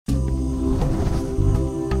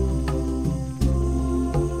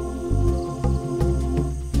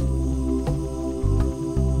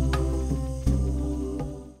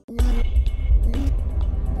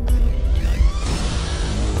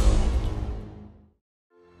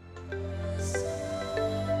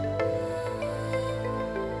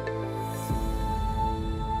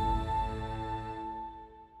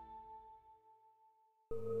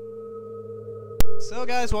So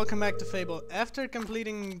guys, welcome back to Fable. After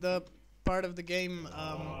completing the part of the game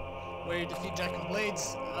where you defeat Jack of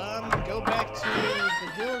Blades, go back to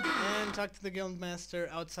the guild and talk to the guild master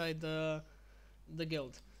outside the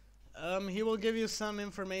guild. He will give you some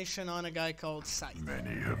information on a guy called Scythe.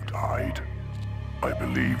 Many have died. I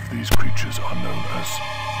believe these creatures are known as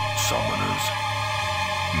summoners.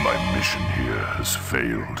 My mission here has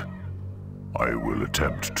failed. I will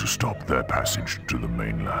attempt to stop their passage to the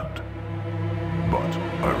mainland. But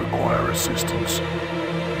I require assistance.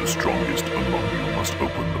 The strongest among you must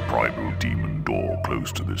open the primal demon door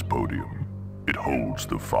close to this podium. It holds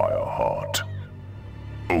the fire heart.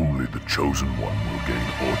 Only the chosen one will gain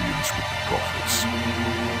audience with the prophets.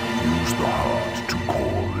 Use the heart to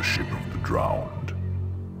call the ship of the drowned.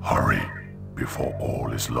 Hurry, before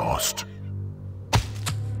all is lost.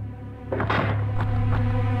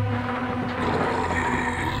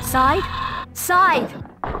 Scythe? Scythe!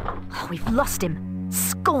 Oh, we've lost him.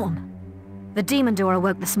 Scorn! The demon door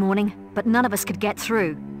awoke this morning, but none of us could get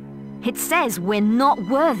through. It says we're not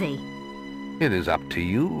worthy. It is up to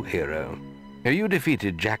you, hero. You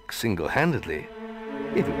defeated Jack single-handedly.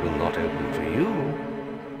 If it will not open for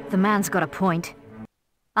you... The man's got a point.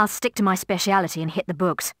 I'll stick to my speciality and hit the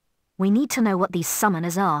books. We need to know what these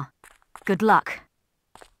summoners are. Good luck.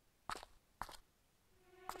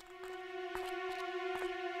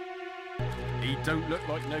 He don't look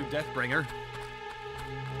like no Deathbringer.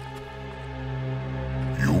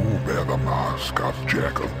 You bear the mask of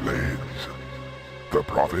Jack of Blades. The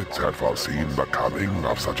prophets had foreseen the coming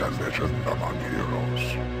of such a legend among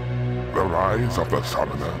heroes. The rise of the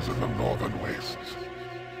summoners in the northern wastes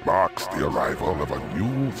marks the arrival of a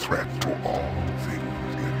new threat to all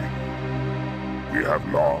things living. We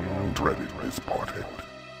have long dreaded this portent.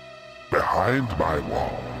 Behind my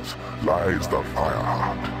walls lies the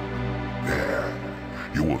Fireheart. There,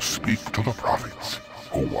 you will speak to the prophets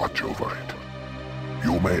who watch over it.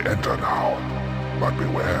 You may enter now, but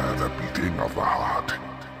beware the beating of the heart.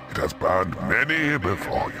 It has burned many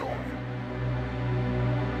before you.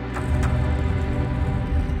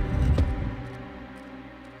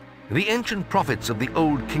 The ancient prophets of the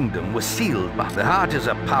Old Kingdom were sealed by... The heart is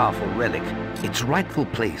a powerful relic. Its rightful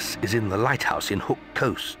place is in the lighthouse in Hook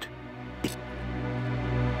Coast.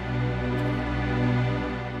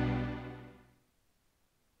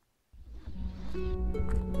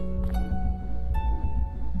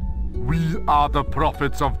 We are the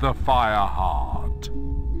prophets of the Fireheart.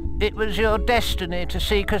 It was your destiny to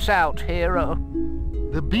seek us out, hero.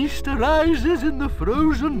 The beast arises in the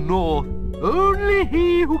frozen north. Only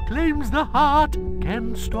he who claims the heart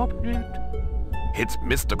can stop it. Its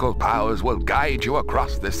mystical powers will guide you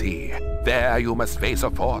across the sea. There you must face a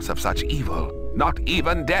force of such evil. Not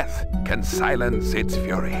even death can silence its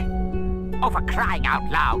fury. Oh, for crying out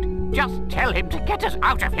loud, just tell him to get us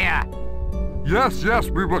out of here. Yes,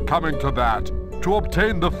 we were coming to that. To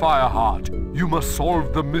obtain the Fireheart, you must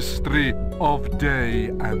solve the mystery of day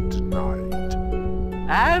and night.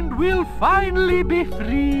 And we'll finally be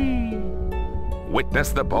free.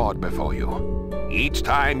 Witness the board before you. Each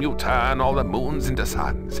time you turn all the moons into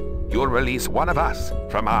suns, you'll release one of us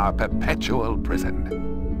from our perpetual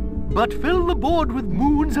prison. But fill the board with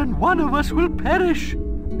moons and one of us will perish.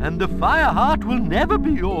 And the Fireheart will never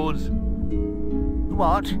be yours.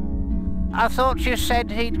 What? I thought you said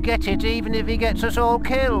he'd get it even if he gets us all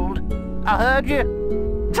killed. I heard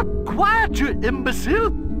you. Quiet, you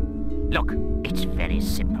imbecile! Look, it's very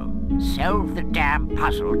simple. Solve the damn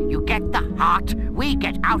puzzle. You get the heart, we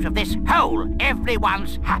get out of this hole.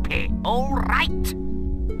 Everyone's happy, all right?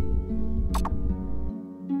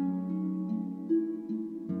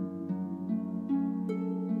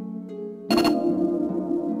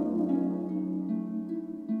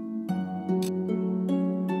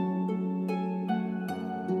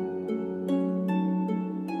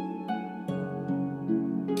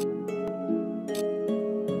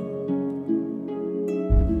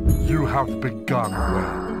 You have begun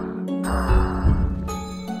well.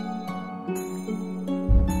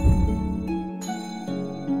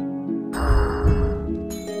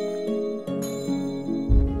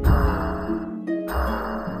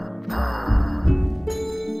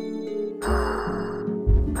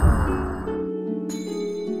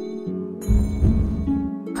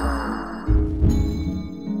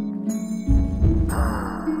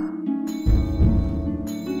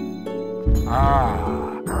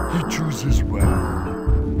 He chooses well.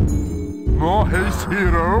 More haste,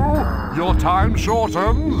 hero! Your time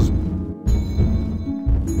shortens!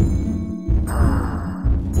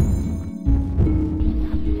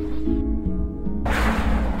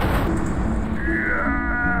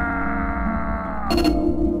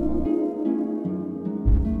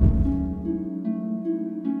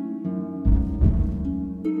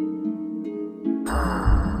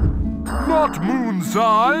 Not moon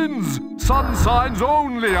signs! Sun signs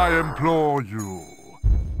only, I implore you.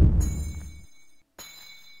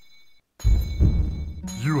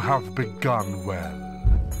 You have begun well.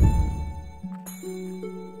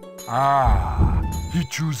 Ah, he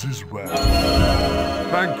chooses well.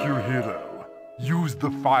 Thank you, hero. Use the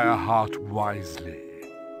fire heart wisely.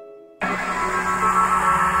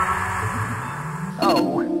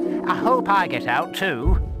 Oh, I hope I get out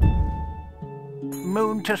too.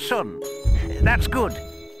 Moon to sun. That's good.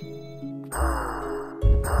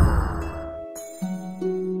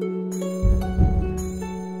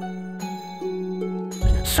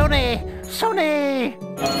 Sunny! Sunny!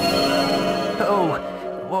 Oh,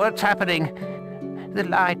 what's happening? The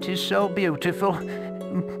light is so beautiful.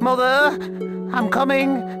 Mother, I'm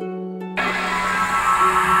coming.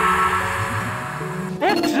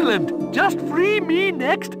 Excellent! Just free me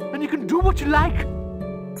next, and you can do what you like.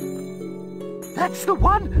 That's the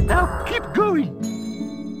one! Now keep going!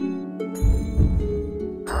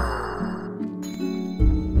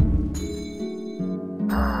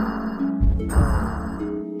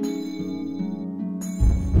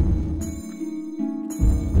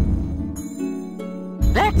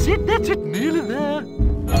 That's it, nearly there.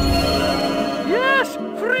 Yes,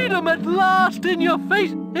 freedom at last in your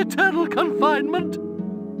face, eternal confinement.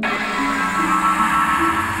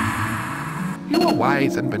 You are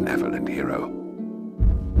wise and benevolent, hero.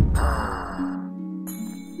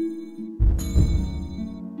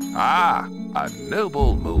 Ah, a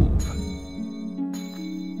noble move.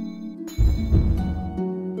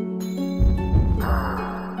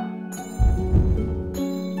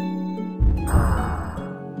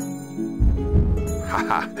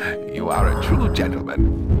 You are a true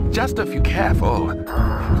gentleman. Just if you're careful,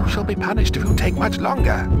 you shall be punished if you take much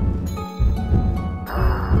longer.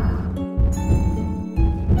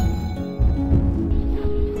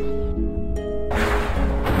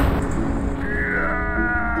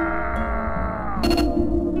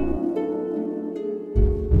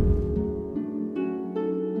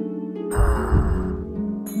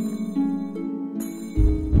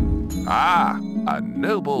 Ah, a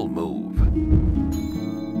noble move.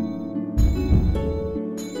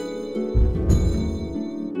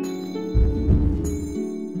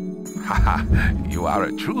 You are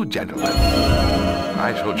a true gentleman.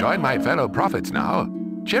 I shall join my fellow prophets now.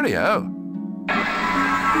 Cheerio.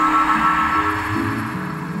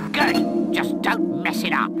 Good. Just don't mess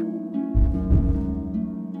it up.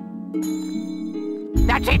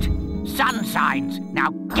 That's it. Sun signs. Now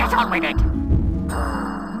get on with it.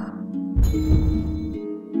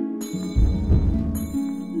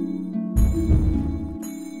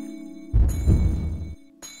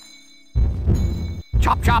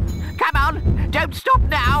 Chop, chop! Come on! Don't stop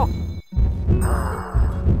now!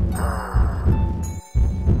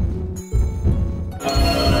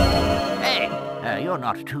 Hey, you're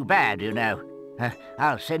not too bad, you know.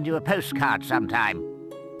 I'll send you a postcard sometime.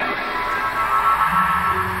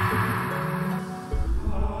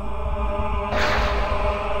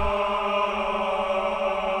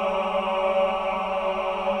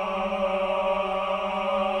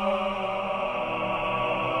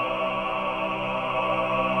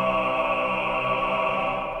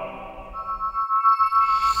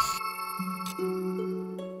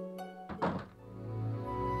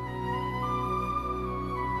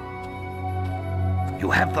 You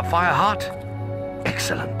have the fire heart?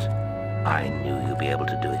 Excellent. I knew you'd be able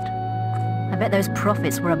to do it. I bet those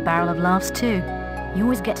prophets were a barrel of laughs too. You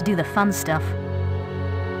always get to do the fun stuff.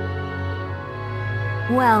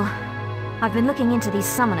 Well, I've been looking into these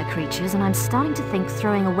summoner creatures and I'm starting to think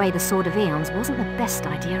throwing away the Sword of Eons wasn't the best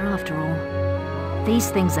idea after all. These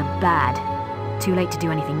things are bad. Too late to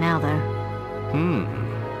do anything now though.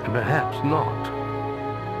 Perhaps not.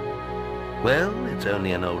 Well, it's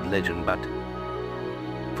only an old legend, but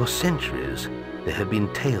for centuries, there have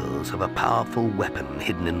been tales of a powerful weapon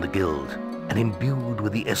hidden in the guild and imbued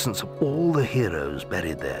with the essence of all the heroes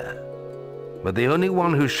buried there. But the only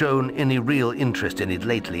one who's shown any real interest in it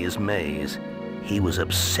lately is Maze. He was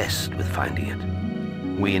obsessed with finding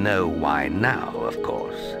it. We know why now, of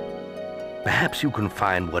course. Perhaps you can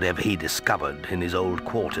find whatever he discovered in his old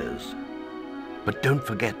quarters. But don't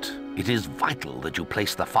forget, it is vital that you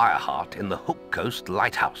place the fire heart in the Hook Coast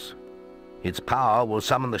Lighthouse. Its power will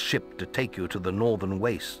summon the ship to take you to the northern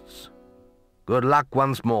wastes. Good luck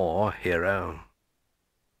once more, hero.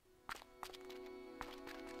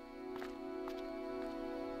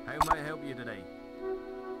 How may I help you today?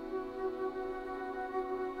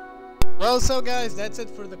 Well, so guys, that's it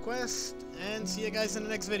for the quest, and see you guys in the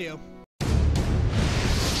next video.